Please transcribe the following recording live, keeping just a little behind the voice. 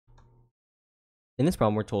In this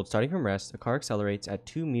problem, we're told, starting from rest, a car accelerates at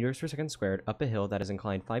 2 meters per second squared up a hill that is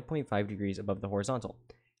inclined 5.5 degrees above the horizontal.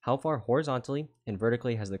 How far horizontally and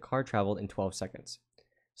vertically has the car traveled in 12 seconds?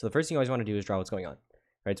 So the first thing you always want to do is draw what's going on.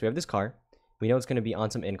 Right, so we have this car. We know it's going to be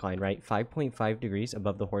on some incline, right? 5.5 degrees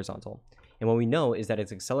above the horizontal. And what we know is that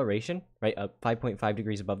its acceleration, right, 5.5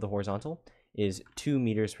 degrees above the horizontal is 2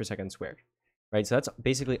 meters per second squared. Right, so that's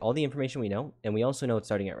basically all the information we know. And we also know it's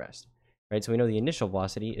starting at rest. Right, so we know the initial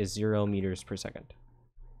velocity is 0 meters per second.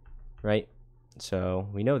 Right, so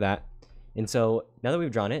we know that. And so now that we've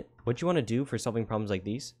drawn it, what you want to do for solving problems like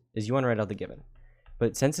these is you want to write out the given.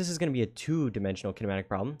 But since this is going to be a two-dimensional kinematic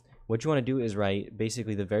problem, what you want to do is write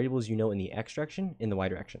basically the variables you know in the x direction in the y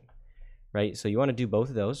direction. Right, so you want to do both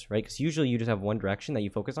of those, right? Because usually you just have one direction that you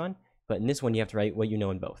focus on, but in this one you have to write what you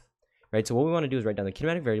know in both. Right, so what we want to do is write down the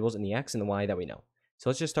kinematic variables in the x and the y that we know. So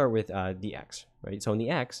let's just start with the x, right? So in the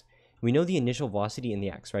x, we know the initial velocity in the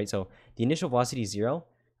x, right? So the initial velocity is 0,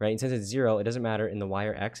 right? And since it's 0, it doesn't matter in the y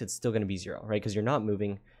or x, it's still going to be 0, right? Because you're not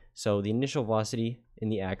moving. So the initial velocity in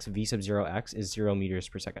the x, v sub 0x, is 0 meters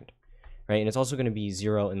per second, right? And it's also going to be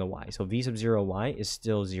 0 in the y. So v sub 0y is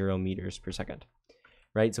still 0 meters per second,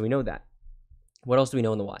 right? So we know that. What else do we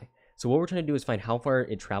know in the y? So what we're trying to do is find how far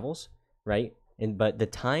it travels, right? But the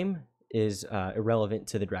time is irrelevant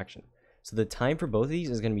to the direction. So the time for both of these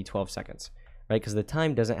is going to be 12 seconds, right? Because the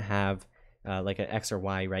time doesn't have like an x or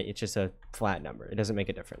y, right? It's just a flat number. It doesn't make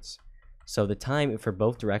a difference. So the time for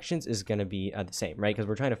both directions is going to be the same, right? Because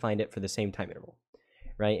we're trying to find it for the same time interval,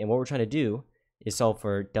 right? And what we're trying to do is solve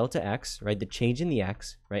for delta x, right? The change in the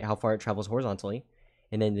x, right? How far it travels horizontally,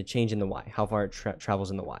 and then the change in the y, how far it travels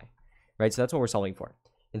in the y, right? So that's what we're solving for.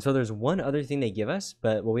 And so there's one other thing they give us,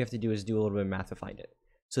 but what we have to do is do a little bit of math to find it.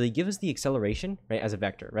 So they give us the acceleration, right, as a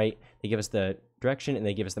vector, right? They give us the direction and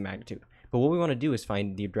they give us the magnitude. But what we want to do is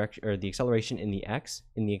find the direction or the acceleration in the x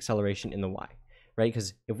and the acceleration in the y, right?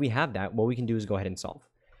 Because if we have that, what we can do is go ahead and solve.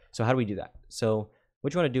 So how do we do that? So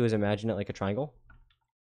what you want to do is imagine it like a triangle,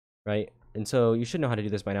 right? And so you should know how to do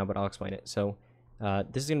this by now, but I'll explain it. So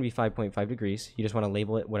this is going to be 5.5 degrees. You just want to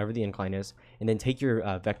label it whatever the incline is, and then take your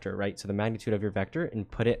vector, right? So the magnitude of your vector, and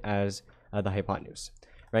put it as the hypotenuse,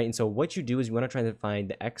 right? And so what you do is you want to try to find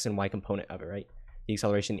the x and y component of it, right? The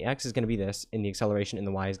acceleration in the x is going to be this, and the acceleration in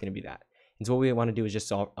the y is going to be that. And so what we want to do is just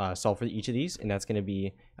solve for each of these, and that's going to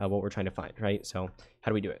be what we're trying to find, right? So how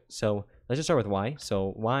do we do it? So let's just start with y.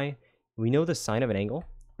 So y, we know the sine of an angle,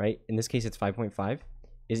 right? In this case, it's 5.5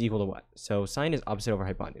 is equal to what? So sine is opposite over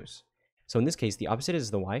hypotenuse. So in this case, the opposite is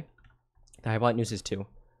the y. The hypotenuse is 2.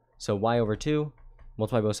 So y over 2,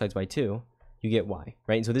 multiply both sides by 2, you get y,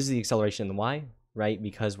 right? And so this is the acceleration in the y, right?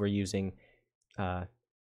 Because we're using the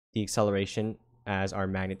acceleration as our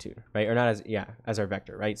magnitude, right? Or not as, as our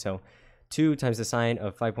vector, right? So 2 times the sine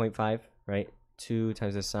of 5.5, right? 2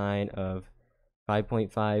 times the sine of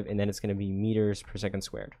 5.5, and then it's going to be meters per second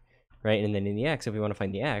squared, right? And then in the x, if we want to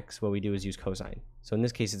find the x, what we do is use cosine. So in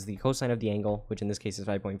this case, it's the cosine of the angle, which in this case is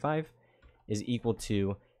 5.5, is equal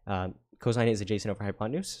to, cosine is adjacent over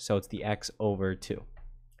hypotenuse, so it's the x over 2.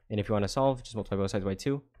 And if you want to solve, just multiply both sides by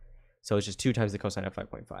 2. So it's just 2 times the cosine of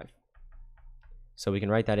 5.5. So we can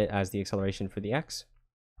write that as the acceleration for the x.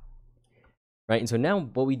 Right, and so now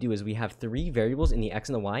what we do is we have 3 variables in the x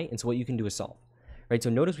and the y, and so what you can do is solve. Right, so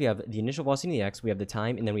notice we have the initial velocity in the x, we have the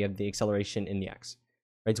time, and then we have the acceleration in the x.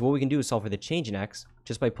 Right, so what we can do is solve for the change in x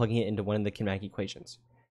just by plugging it into one of the kinematic equations.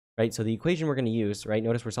 Right, so the equation we're going to use, right,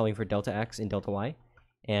 notice we're solving for delta x and delta y,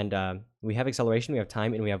 and we have acceleration, we have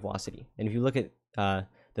time, and we have velocity. And if you look at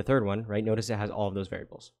the third one, right, notice it has all of those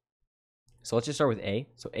variables. So let's just start with a.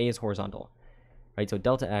 So a is horizontal, right? So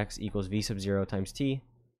delta x equals v sub 0 times t,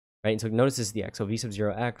 right? And so notice this is the x. So v sub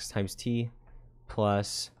 0x times t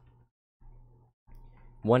plus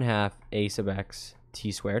 1/2 a sub x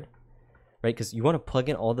t squared, right? Because you want to plug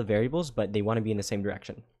in all the variables, but they want to be in the same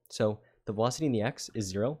direction. So the velocity in the x is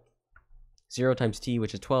 0. 0 times t,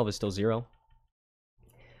 which is 12, is still 0.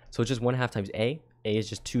 So it's just 1/2 times a. A is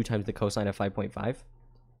just 2 times the cosine of 5.5,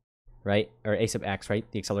 right? Or a sub x, right?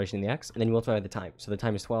 The acceleration in the x. And then you multiply by the time. So the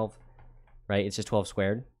time is 12, right? It's just 12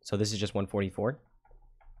 squared. So this is just 144.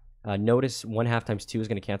 Notice 1/2 times 2 is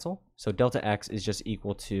going to cancel. So delta x is just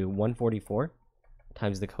equal to 144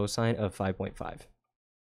 times the cosine of 5.5.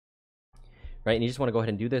 Right? And you just want to go ahead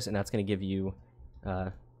and do this, and that's going to give you,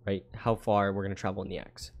 right, how far we're going to travel in the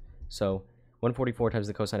x. So 144 times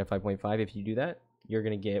the cosine of 5.5, if you do that, you're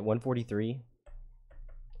going to get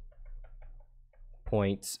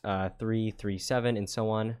 143.337 and so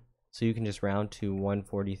on. So you can just round to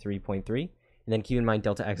 143.3. And then keep in mind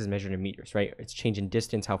delta x is measured in meters, right? It's change in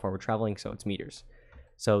distance, how far we're traveling, so it's meters.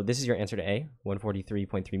 So this is your answer to A,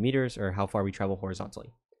 143.3 meters, or how far we travel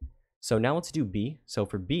horizontally. So now let's do B. So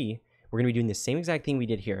for B, we're going to be doing the same exact thing we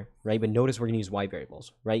did here, right? But notice we're going to use y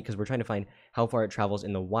variables, right? Because we're trying to find how far it travels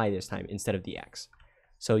in the y this time instead of the x.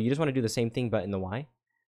 So you just want to do the same thing but in the y.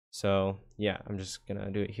 So yeah, I'm just going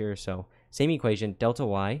to do it here. So same equation, delta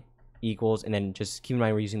y equals, and then just keep in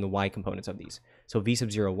mind we're using the y components of these. So v sub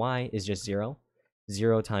 0y is just 0.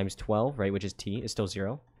 0 times 12, right, which is t, is still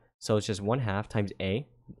 0. So it's just 1/2 times a,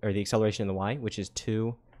 or the acceleration in the y, which is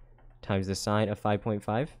 2 times the sine of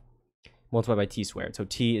 5.5, multiplied by t squared. So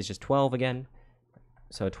t is just 12 again,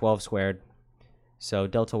 so 12 squared. So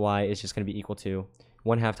delta y is just going to be equal to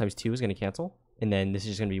 1/2 times 2 is going to cancel, and then this is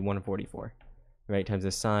just going to be 144, right, times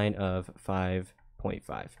the sine of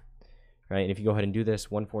 5.5, right? And if you go ahead and do this,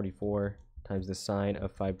 144 times the sine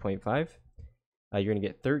of 5.5, you're going to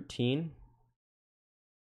get 13.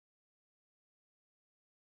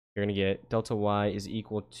 You're going to get delta y is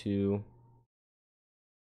equal to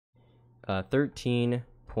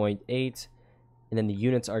 13.8, and then the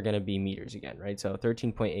units are going to be meters again, right? So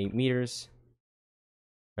 13.8 meters,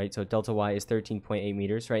 right? So delta y is 13.8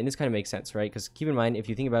 meters, right? And this kind of makes sense, right? Because keep in mind, if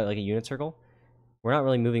you think about it like a unit circle, we're not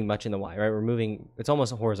really moving much in the y, right? We're moving, it's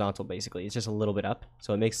almost horizontal basically. It's just a little bit up.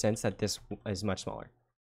 So it makes sense that this is much smaller,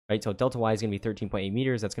 right? So delta y is going to be 13.8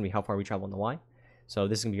 meters. That's going to be how far we travel in the y. So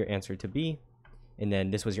this is going to be your answer to B. And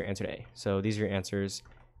then this was your answer to A. So these are your answers,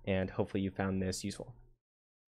 and hopefully you found this useful.